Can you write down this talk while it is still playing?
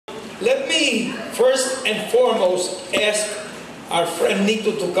let me first and foremost ask our friend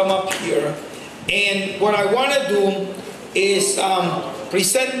Nito to come up here. And what I want to do is I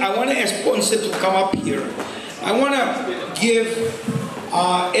want to ask Ponce to come up here. I want to give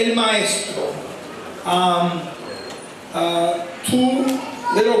El Maestro two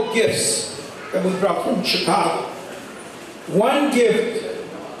little gifts that we brought from Chicago. One gift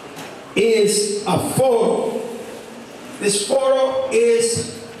is a photo. This photo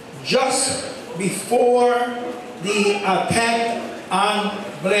is just before the attack on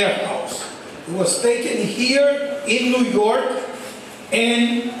Blair House. It was taken here in New York,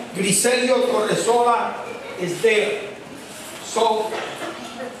 and Griselio Torresola is there. So,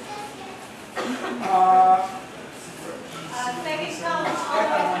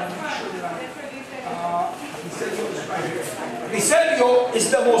 Griselio is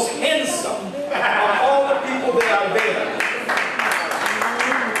the most handsome of all the people that are there.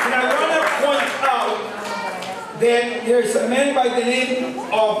 And I want to point out that there's a man by the name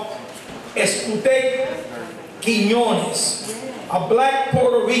of Escute Quiñones, a black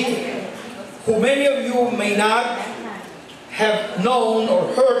Puerto Rican, who many of you may not have known or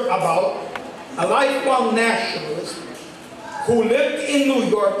heard about, a lifelong nationalist who lived in New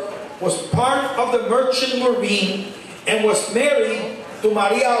York, was part of the Merchant Marine, and was married to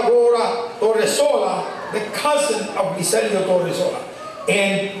Maria Aurora Torresola, the cousin of Griselio Torresola.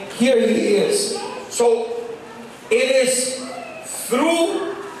 And here he is. So it is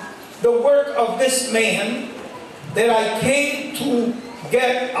through the work of this man that I came to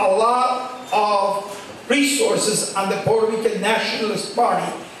get a lot of resources on the Puerto Rican Nationalist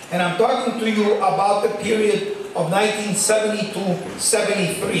Party. And I'm talking to you about the period of 1970 to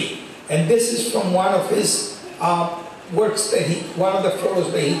 73. And this is from one of his works that one of the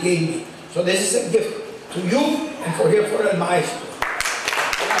photos that he gave me. So this is a gift to you and for here for El Maestro.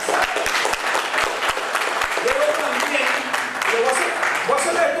 Voy a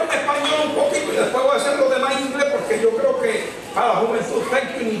hacer esto en español un poquito y después voy a hacer lo demás en inglés, porque yo creo que para la juventud,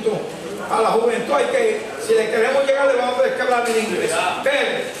 thank you, Nito, para la juventud hay que, si le queremos llegar, le vamos a tener que hablar en inglés.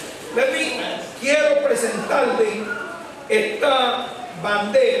 Pero, quiero presentarle esta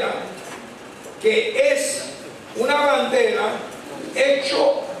bandera, que es una bandera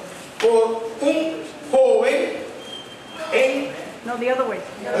hecho por un joven en... No, the other way.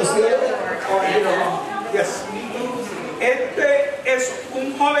 Yes. Este es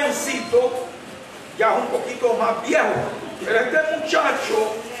un jovencito, ya un poquito más viejo, pero este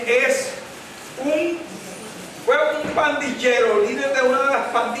muchacho fue un pandillero, líder de una de las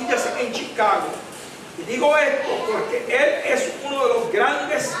pandillas en Chicago. Y digo esto porque él es uno de los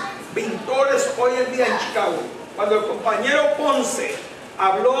grandes pintores hoy en día en Chicago. Cuando el compañero Ponce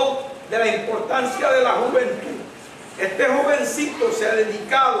habló de la importancia de la juventud, este jovencito se ha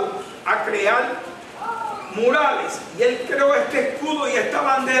dedicado a crear murales, y él creó este escudo y esta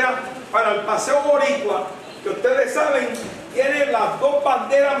bandera para el Paseo Boricua, que ustedes saben tiene las dos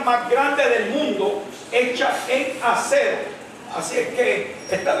banderas más grandes del mundo hechas en acero. Así es que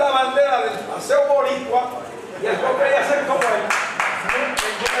esta es la bandera del Paseo Boricua, y esto quería ser como el número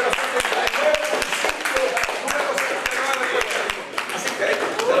 79, número 79. Así que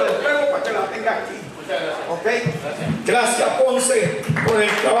te lo entrego para que la tenga aquí. ¿Okay? Gracias, Ponce, por el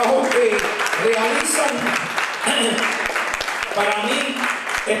trabajo que realizan. Para mí,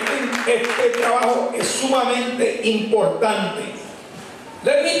 este trabajo es sumamente importante.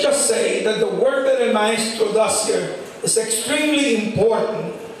 Let me just say that the work that El Maestro does here is extremely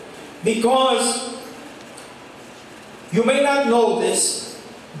important, because you may not know this,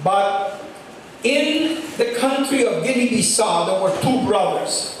 but in the country of Guinea-Bissau, there were two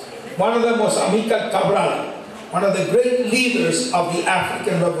brothers. One of them was Amílcar Cabral, one of the great leaders of the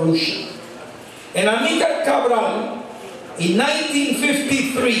African Revolution. And Amílcar Cabral, in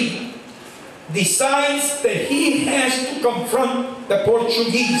 1953, decides that he has to confront the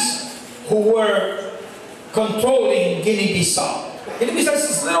Portuguese who were controlling Guinea-Bissau. Guinea-Bissau is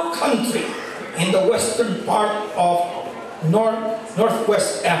this little country in the western part of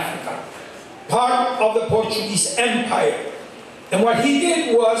northwest Africa, part of the Portuguese Empire. And what he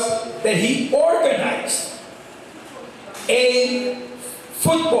did was that he organized a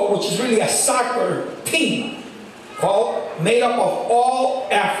football, which is really a soccer team, made up of all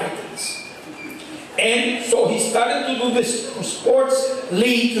Africans. And so he started to do this sports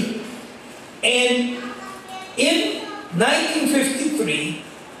league. And in 1953,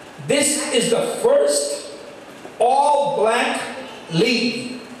 this is the first all-black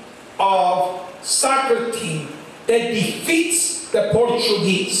league of soccer team that defeats the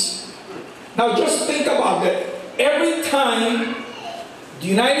Portuguese. Now just think about it. Every time the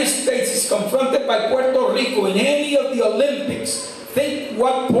United States is confronted by Puerto Rico in any of the Olympics, think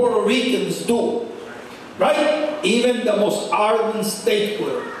what Puerto Ricans do, right? Even the most ardent state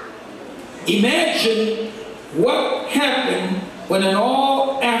will. Imagine what happened when an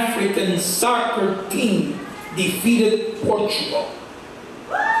all-African soccer team defeated Portugal.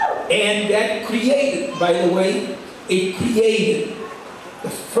 And that created, by the way, it created the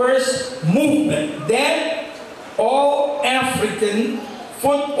first movement. That all-African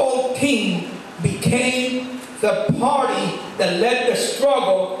football team became the party that led the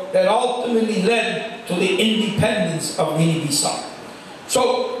struggle that ultimately led to the independence of Guinea-Bissau.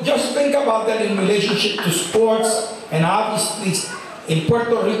 So just think about that in relationship to sports, and obviously in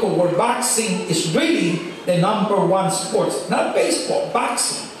Puerto Rico, where boxing is really the #1 sport, not baseball,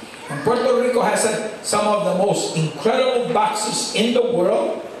 boxing. And Puerto Rico has some of the most incredible boxers in the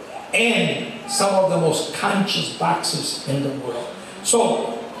world and some of the most conscious boxers in the world.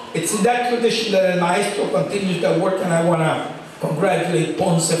 So it's in that tradition that El Maestro continues that work, and I want to congratulate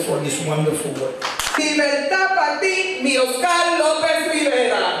Ponce for this wonderful work. Libertad para ti, mi Oscar